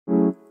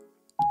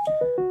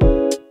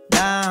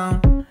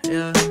down,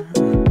 yeah.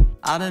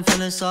 I've been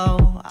feeling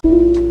so.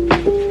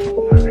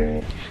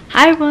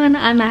 Hi everyone,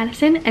 I'm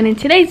Madison, and in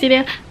today's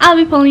video, I'll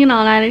be pulling an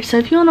all-nighter. So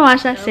if you want to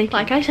watch that, stay tuned.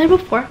 Like I said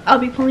before, I'll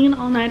be pulling an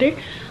all-nighter.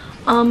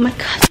 My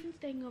cousin's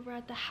staying over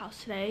at the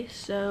house today,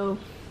 so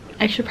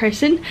extra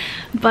person.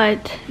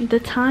 But the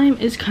time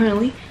is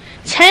currently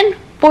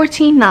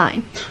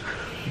 10:49.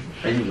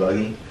 Are you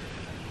vlogging?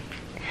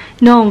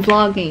 No, I'm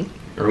vlogging.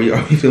 Are we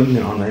filming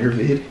an all-nighter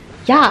vid?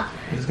 Yeah.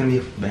 It's gonna be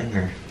a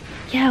banger.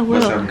 Yeah, it will.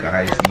 What's up,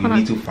 guys? You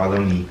need to follow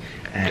me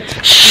at.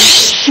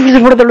 I'm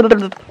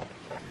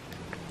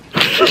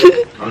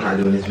not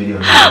doing this video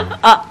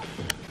anymore.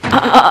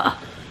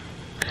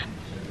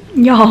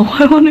 Y'all,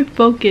 I want to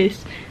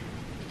focus.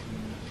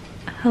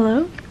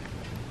 Hello?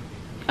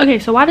 Okay,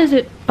 so why does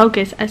it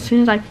focus as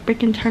soon as I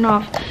freaking turn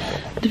off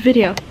the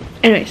video?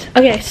 Anyways,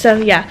 okay, so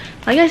yeah,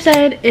 like I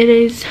said, it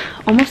is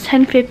almost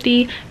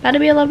 10:50, about to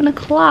be 11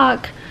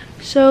 o'clock.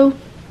 So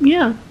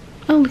yeah.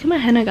 Oh, look at my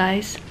henna,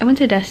 guys. I went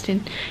to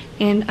Destin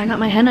and I got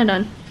my henna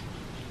done.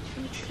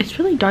 It's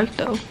really dark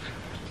though,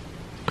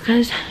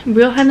 because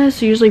real henna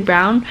is usually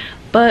brown,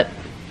 but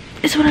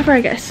it's whatever,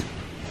 I guess.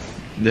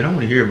 They don't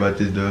want to hear about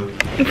this though.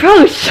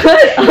 Bro,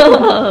 shut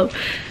up.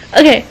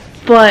 Okay,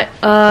 but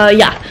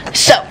yeah,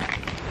 so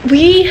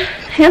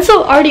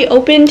Hansel already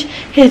opened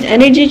his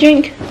energy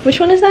drink. Which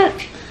one is that?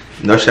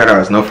 No shout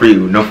outs, no free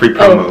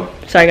promo. Oh,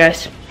 sorry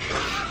guys,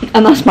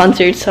 I'm not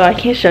sponsored, so I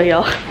can't show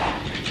y'all.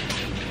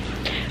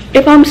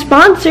 If I'm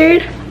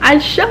sponsored,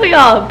 I'd show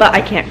y'all, but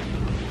I can't.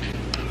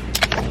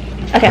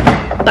 Okay,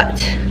 but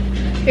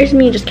here's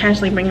me just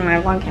casually bringing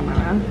my vlog camera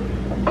around.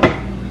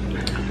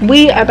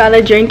 We are about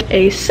to drink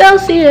a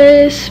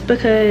Celsius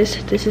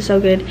because this is so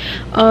good.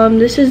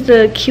 This is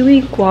the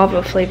kiwi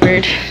guava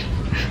flavored.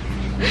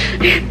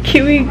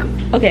 Kiwi.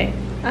 Okay,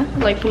 I have to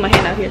like put my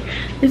hand out here.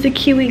 This is a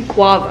kiwi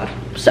guava.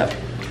 So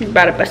we're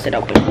about to bust it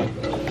open.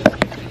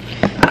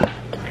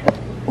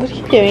 What are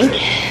you doing?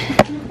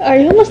 Are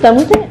you almost done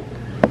with it?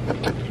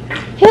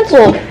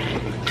 Hansel.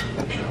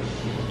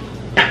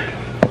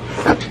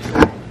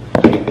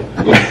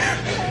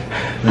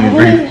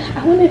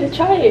 I wanted to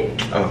try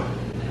it. Oh,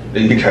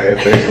 then you try it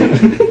first.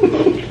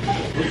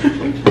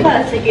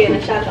 Let's take it in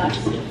a shot glass.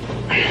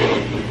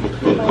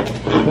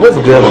 What's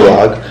good,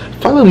 vlog?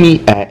 Follow me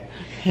at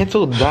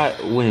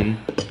hansel.win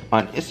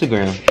on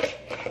Instagram.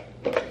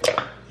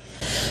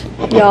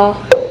 Y'all,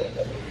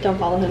 don't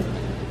follow him.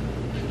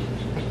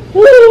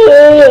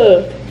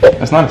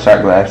 That's not a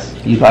shot glass.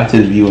 You lie to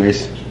the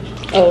viewers.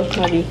 Oh,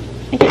 not you.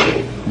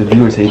 The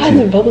viewers hate Why is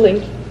you. it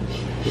bubbling?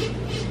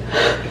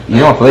 You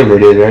know what flavor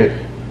it is, right?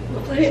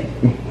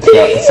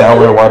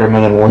 Sour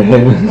watermelon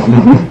warhead.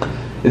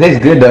 It tastes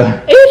good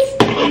though.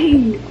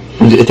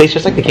 It tastes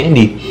just like the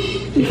candy.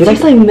 It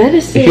tastes like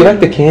medicine. If you like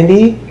the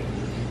candy,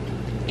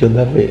 you'll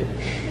love it.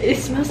 It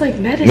smells like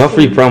medicine. No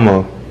free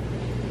promo.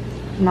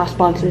 I'm not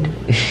sponsored.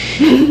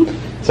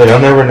 So you'll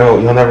never know.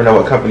 You'll never know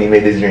what company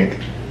made this drink.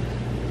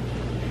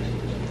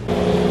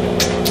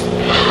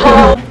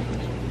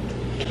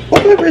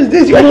 What flavor is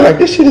this? You act like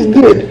this shit is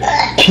good.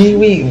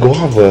 Kiwi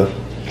guava.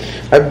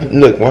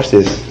 Look, watch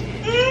this.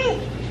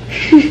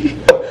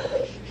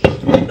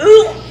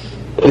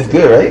 It's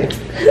good, right?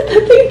 I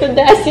think the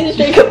nastiest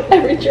drink I've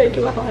ever drank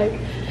in my life.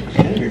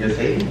 I think you're just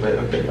hating, but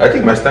okay. I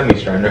think my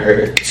stomach's trying to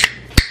hurt.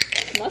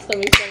 My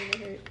stomach's starting to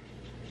hurt.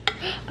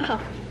 Ow,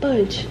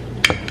 budge.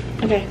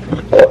 Okay.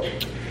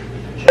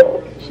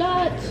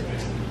 Shots.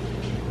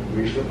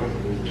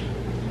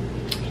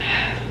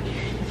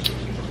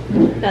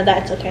 Now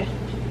that's okay.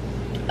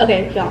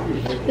 Okay, y'all.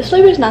 This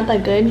flavor is not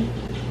that good.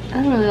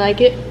 I don't really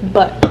like it,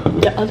 but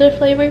the other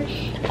flavor,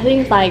 I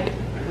think it's like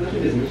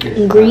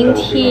green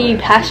tea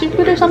passion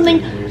fruit or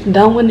something.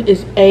 That one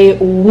is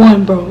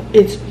A1, bro.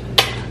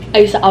 I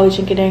used to always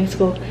drink it during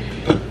school.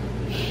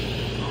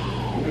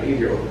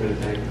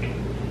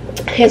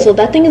 Hansel,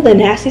 that thing is the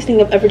nastiest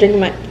thing I've ever drank in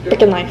my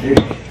freaking life.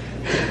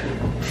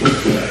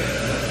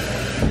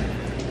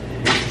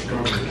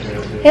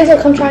 Hansel,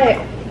 come try it.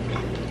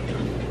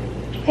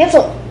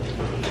 Hansel.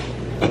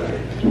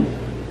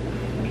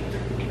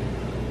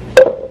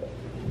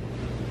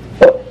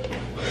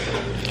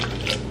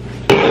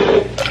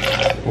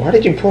 Why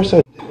did you pour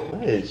so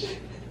much?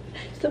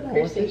 Still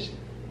cursing.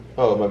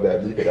 Oh, my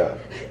bad. Bleep it out.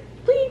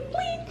 Bleep,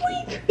 bleep,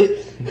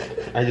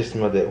 bleep. I just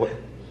smelled it. What?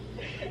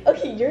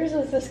 Okay, yours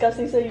was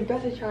disgusting, so you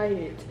better try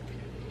it.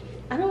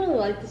 I don't really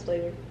like this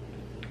flavor.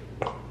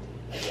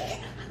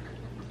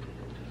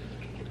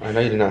 I know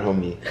you did not hold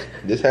me.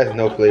 This has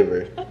no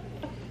flavor.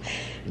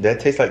 That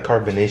tastes like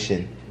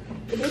carbonation.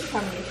 It is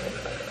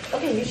carbonation.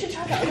 Okay, you should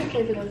try the other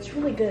flavor though. It's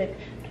really good.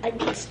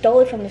 I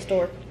stole it from the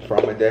store. For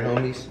all my dead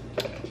homies,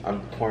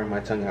 I'm pouring my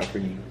tongue out for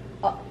you.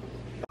 I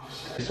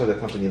saw the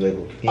company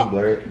label. Can you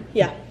blur it?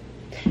 Yeah.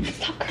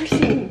 Stop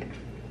cursing.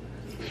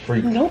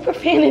 Freak. No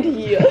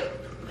profanity.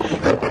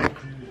 Oh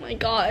my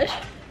gosh.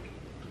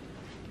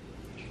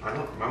 I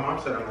don't, my mom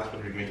said I'm not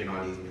supposed to be drinking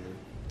all these, man.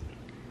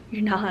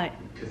 You're not.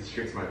 Because it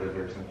restricts my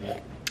liver or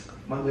something.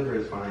 My liver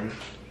is fine.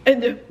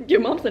 And your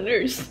mom's a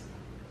nurse.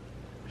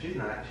 She's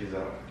not. She's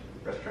a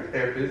respiratory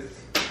therapist.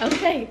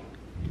 Okay.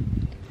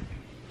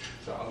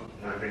 So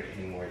I'm not drinking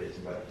any more of this,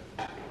 but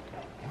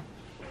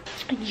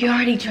You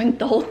already drank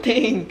the whole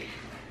thing.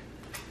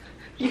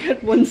 You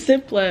had one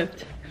sip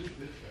left.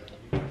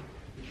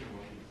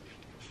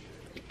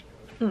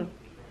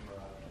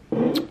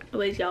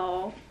 Anyways,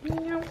 y'all.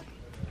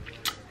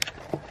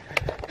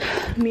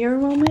 Mirror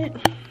moment.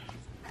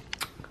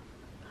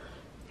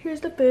 Here's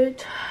the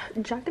fit.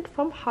 Jacket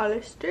from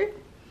Hollister.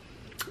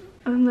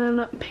 And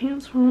then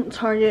pants from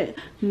Target.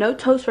 No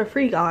toast for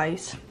free,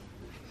 guys.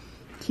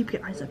 Keep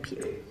your eyes up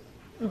here.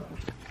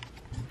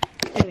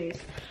 Anyways.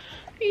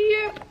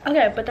 Yep.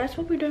 Okay, but that's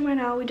what we're doing right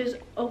now. We just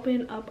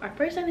opened up our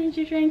first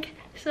energy drink.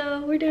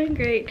 So we're doing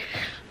great.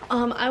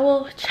 I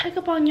will check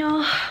up on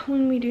y'all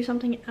when we do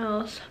something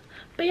else.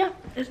 But yeah,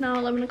 it's now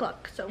 11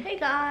 o'clock. So hey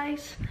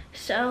guys.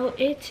 So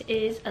it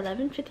is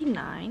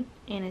 11:59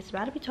 and it's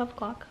about to be 12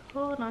 o'clock.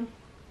 Hold on.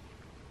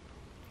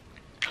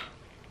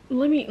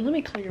 Let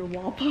me clear your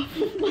wall off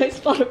of my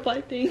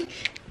Spotify thing.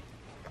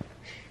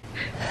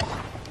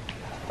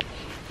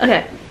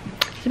 Okay,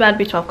 it's about to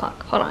be 12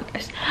 o'clock. Hold on,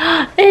 guys.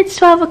 It's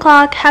 12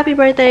 o'clock. Happy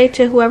birthday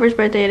to whoever's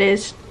birthday it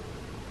is.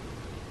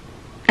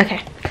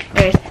 Okay,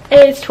 anyways,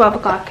 it's 12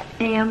 o'clock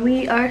and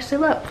we are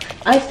still up.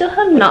 I still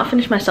have not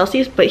finished my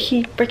Celsius, but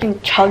he freaking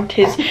chugged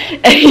his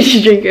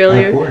energy drink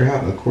earlier. I poured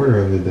out a quarter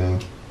of it though.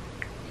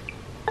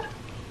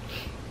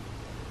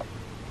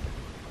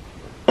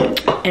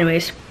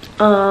 Anyways,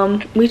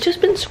 we've just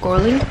been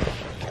scrolling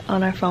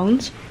on our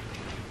phones,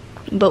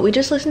 but we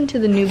just listened to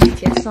the new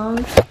BTS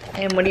song.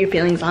 And what are your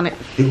feelings on it?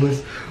 It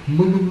was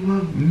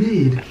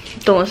mid.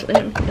 Don't listen to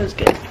him. It was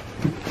good.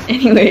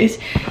 Anyways,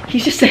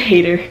 he's just a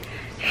hater.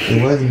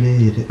 It was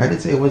mid. I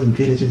didn't say it wasn't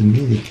good. It's just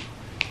mid.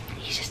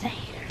 He's just a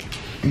hater.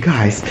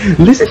 Guys,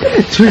 listen to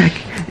the track.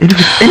 And if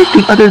it's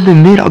anything other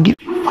than mid, I'll give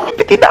you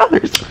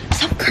 $50.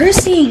 Stop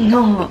cursing.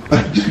 No.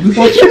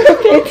 What's your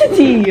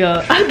profanity?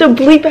 I have to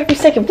bleep every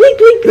second. Bleep,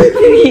 bleep, bleep,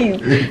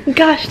 bleep.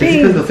 Gosh, dang. Is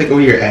it because they'll take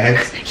away your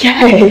ads?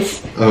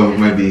 Yes. Oh,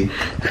 might be.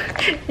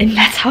 And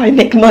that's how I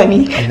make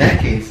money. In that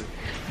case.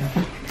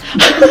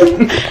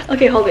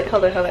 Okay, hold it.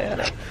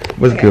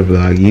 What's good,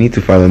 vlog? You need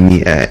to follow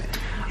me at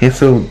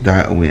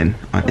hansel.win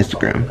on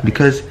Instagram.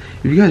 Because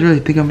if you guys really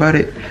think about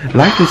it,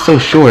 life is so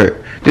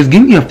short. Just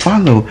give me a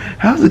follow.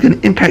 How's it going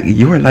to impact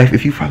your life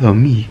if you follow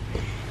me?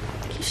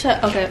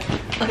 Okay,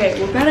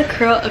 we're about to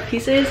curl a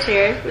piece of his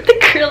hair with the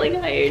curling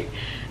iron.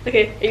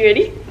 Okay, are you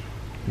ready?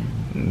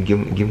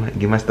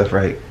 Give my stuff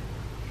right.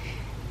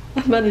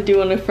 I'm about to do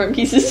one of the front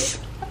pieces.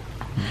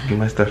 Get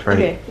my stuff right.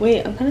 Okay,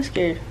 wait, I'm kind of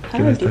scared. How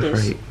do I do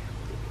this? Right.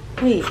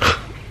 Wait.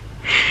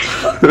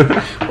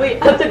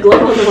 Wait, I have the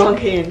glove on the wrong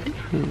hand.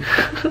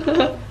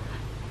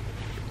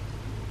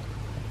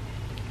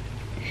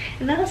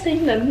 And I'll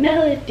sing the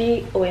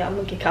melody. Oh wait, I'm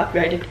gonna get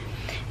copyrighted.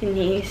 And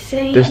you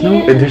say there's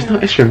no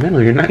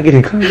instrumental. You're not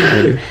getting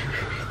copyrighted.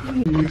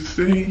 You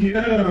say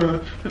yeah,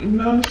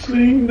 and I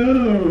say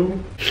no.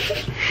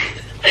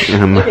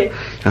 Okay.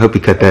 I hope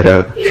you cut that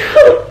out.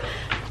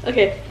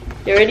 Okay,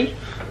 you ready?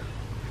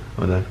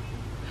 Hold on.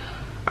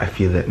 I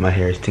feel that my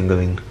hair is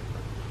tingling.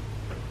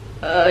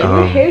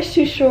 Your hair's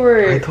too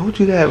short. I told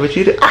you that, but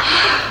you didn't.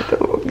 What the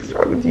fuck is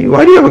wrong with you?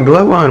 Why do you have a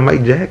glove on,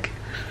 Mike Jack?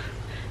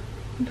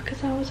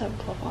 Because I always have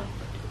a glove on.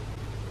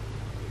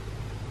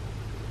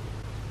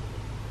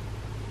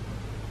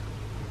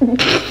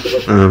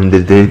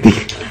 Did anything?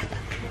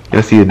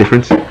 Y'all see the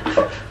difference?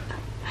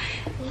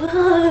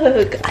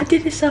 Look, I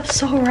did this stuff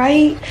so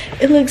right.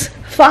 It looks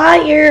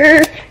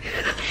fire.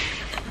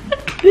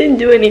 Didn't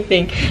do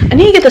anything. I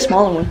need to get the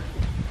smaller one.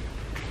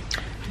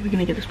 We're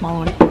gonna get the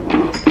smaller one.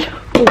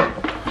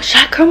 Ooh.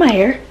 Should I curl my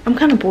hair? I'm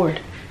kind of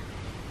bored.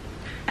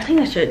 I think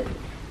I should.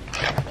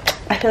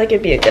 I feel like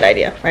it'd be a good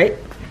idea, right?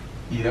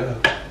 Yeah.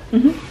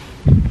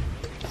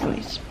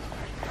 Nice.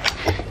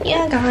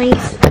 Yeah,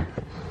 guys.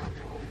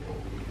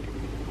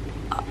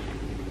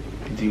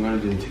 Do you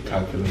want to do the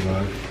TikTok for the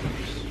vlog?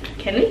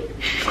 Can we?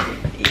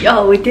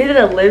 Yo, we did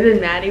a Liv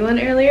and Maddie one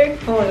earlier.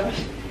 Oh my gosh.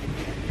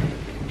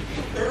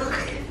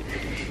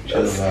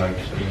 Show the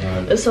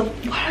vlog. So,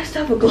 why do I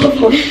still have a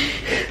glove on?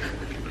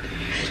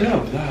 Shut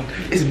up, vlog.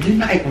 It's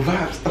midnight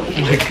vibes. Oh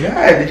my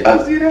god, did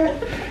y'all see that?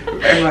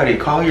 Everybody,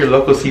 call your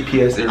local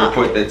CPS and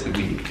report that to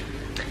me.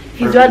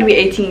 He's about to be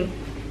 18.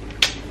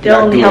 They'll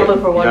only help him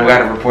for 1 month. month. I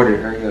gotta report it,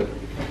 hurry up.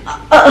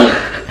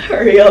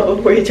 Hurry up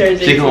before he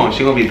turns 18.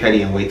 She gonna be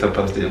petty and wait till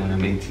post it when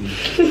I'm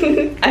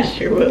 18. I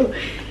sure will.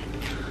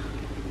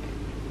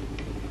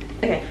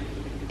 Okay.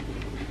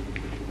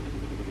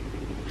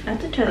 I have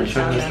to turn the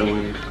sound down. The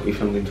one we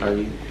filmed in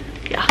Target?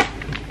 Yeah.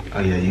 Oh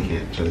yeah, you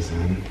can't show the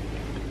sound.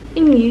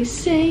 And you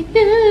say no.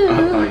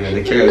 Oh yeah,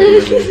 the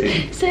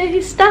karaoke.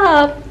 Say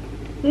stop.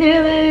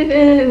 You're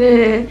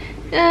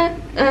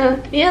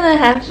the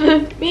half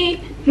of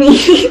me.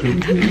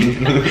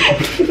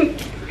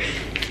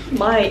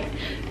 My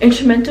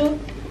instrumental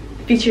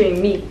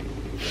featuring me.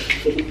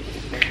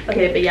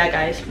 Okay, but yeah,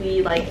 guys,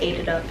 we like ate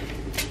it up.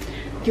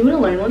 Do you want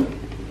to learn one?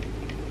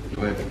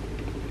 What?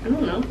 I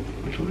don't know.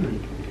 Which one?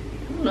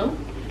 I don't know.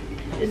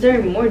 Is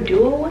there more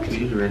duo ones? Are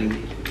you ready?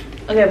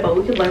 Okay, but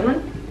we could learn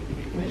one.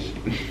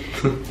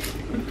 I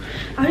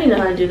don't even know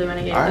how to do the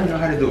renegade. I don't know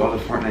how to do all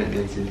the Fortnite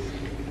dances.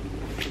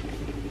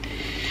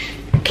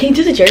 Can you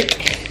do the jerk?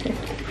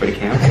 For the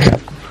cam?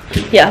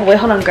 Yeah, wait,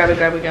 hold on, grab it.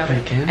 For the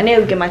cam? I need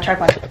to get my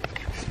tripod.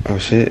 Oh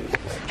shit.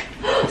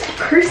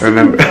 Cursing.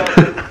 Remember.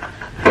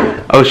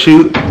 Oh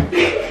shoot.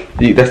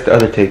 That's the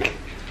other take.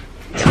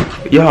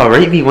 Y'all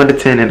rate me 1 to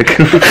 10 in the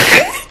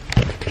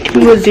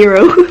It was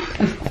 0.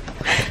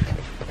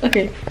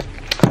 Okay.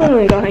 Oh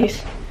my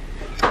guys.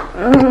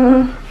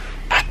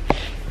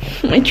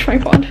 My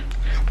tripod.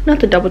 Not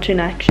the double chin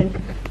action.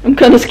 I'm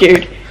kind of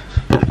scared.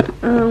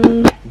 I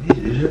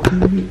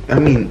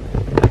mean,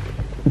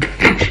 you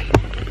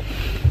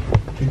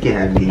can't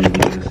have me in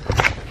videos.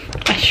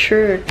 I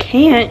sure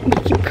can't. You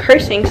keep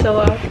cursing, so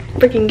I'll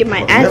freaking get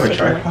my ass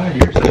taken away. Tripod?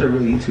 You're such a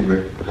real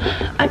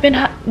YouTuber. I've been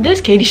this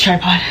is Katie's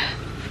tripod.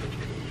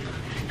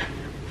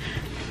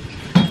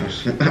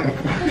 What's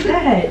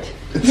that?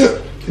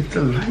 It's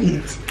a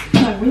light.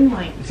 My ring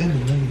light. It's in the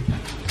light.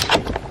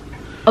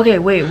 Okay,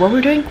 wait, what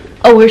we're doing?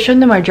 Oh, we're showing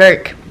them our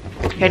jerk.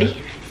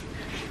 Ready?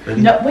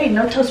 Ready? No, wait,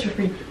 no toaster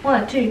free.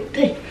 1, 2,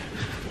 3.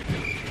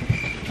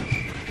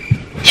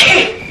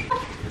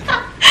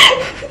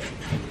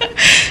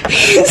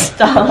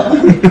 Stop.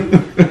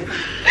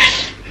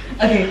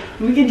 Okay,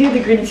 we can do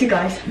the gritty too,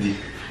 guys.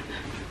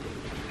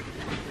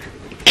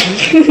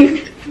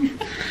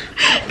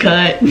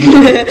 Cut.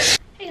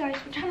 Hey guys,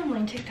 we're trying to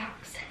learn TikToks.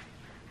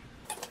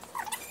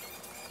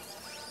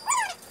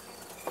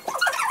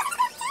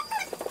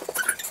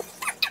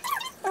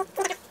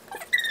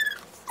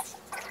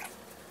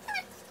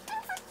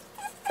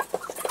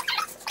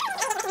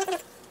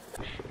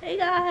 Hey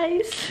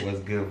guys. What's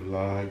good,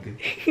 vlog?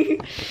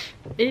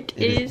 It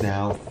is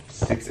now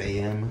 6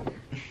 a.m.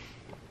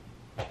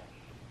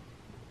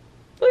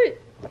 What?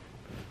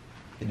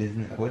 It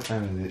isn't. What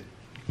time is it?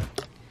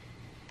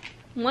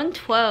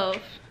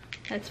 1:12.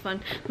 That's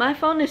fun. My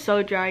phone is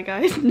so dry,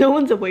 guys. No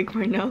one's awake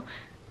right now.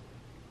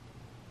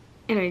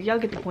 Anyways, y'all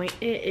get the point.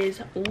 It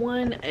is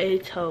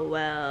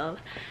 1:12.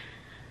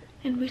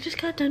 And we just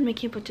got done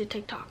making a bunch of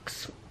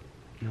TikToks.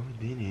 No, we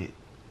didn't.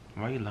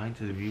 Why are you lying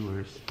to the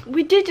viewers?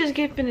 We did just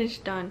get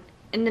finished done.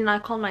 And then I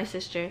called my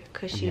sister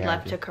because she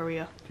left to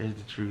Korea. Here's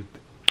the truth.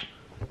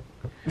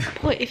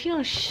 Boy, if you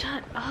don't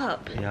shut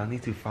up. Y'all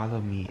need to follow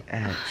me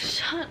at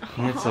Shut up.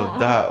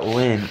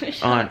 cancel.win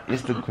on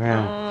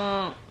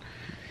Instagram.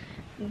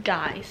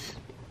 Guys,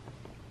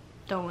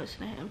 don't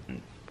listen to him.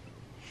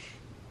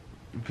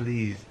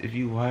 Please, if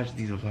you watch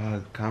these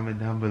vlogs, comment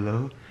down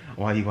below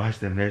why you watch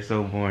them. They're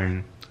so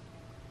boring.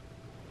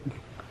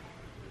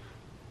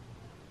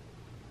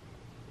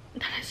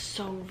 That is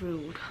so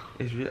rude.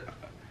 It's real.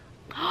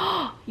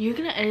 You're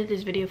gonna edit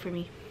this video for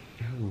me.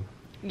 Who?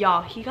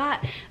 Y'all, he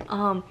got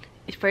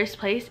first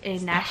place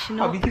in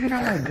national. Oh, you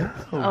gotta go.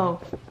 Oh.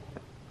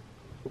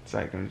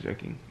 Psych, I'm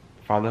joking.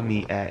 Follow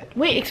me at.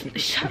 Wait,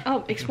 shut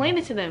up. Explain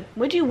it to them.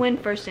 What'd you win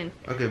first in?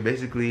 Okay,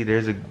 basically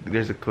there's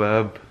a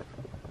club.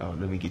 Oh,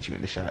 let me get you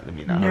in the shot. Let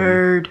me not.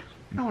 Nerd.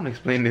 I don't want to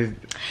explain this.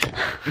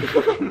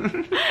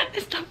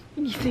 Stop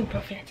using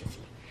profanity.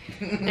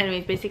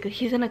 Anyways, basically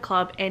he's in a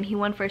club and he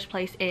won first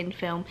place in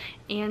film,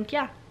 and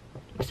yeah,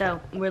 so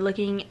we're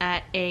looking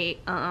at a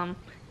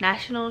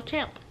national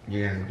champ.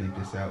 You're gonna bleep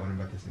this out. What I'm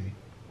about to say.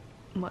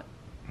 What?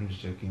 I'm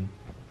just joking.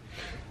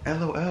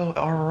 LOL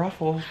or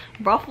Ruffle.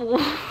 Ruffle.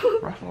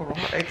 Ruffle Raw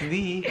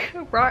XD.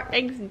 Raw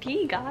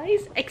XD,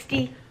 guys.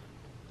 XD.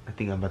 I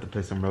think I'm about to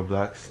play some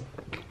Roblox.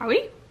 Are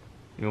we?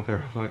 You wanna play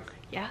Roblox?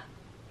 Yeah.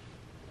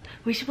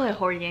 We should play a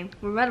horror game.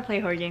 We're about to play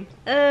a horror game.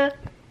 Hey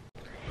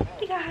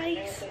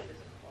guys.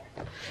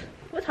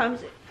 What time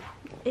is it?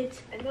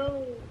 It's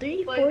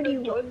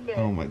 3:41.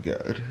 Oh my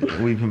god.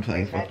 We've been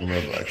playing fucking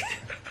Roblox.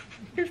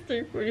 It's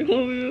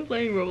 3:41. We've been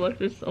playing Roblox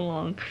for so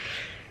long.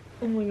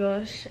 Oh my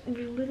gosh.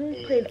 We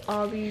literally played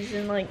obbies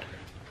and like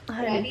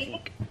hide and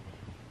seek.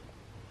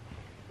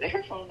 Let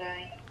her phone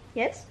die.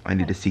 Yes? I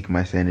need to seek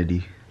my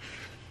sanity.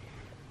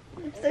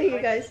 I'm still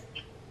here, guys.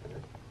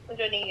 I'm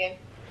joining you.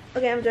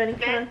 Okay, I'm joining.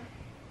 Come on.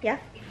 Yeah?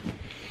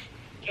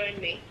 Join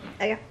me.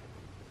 Okay.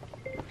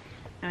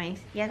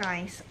 Anyways, yeah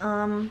guys.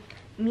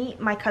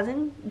 My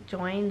cousin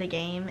joined the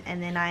game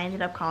and then I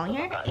ended up calling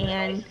her,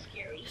 and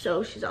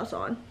so she's also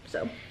on.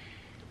 So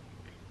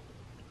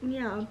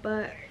yeah,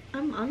 but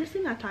I'm honestly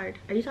not tired.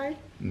 Are you tired?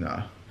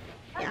 Nah.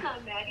 That's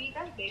not Maddie,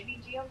 that's baby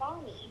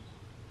Giovanni.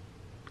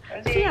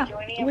 So yeah,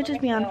 we'll just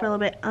be on for a little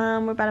bit.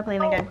 We're about to play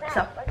it again.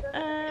 So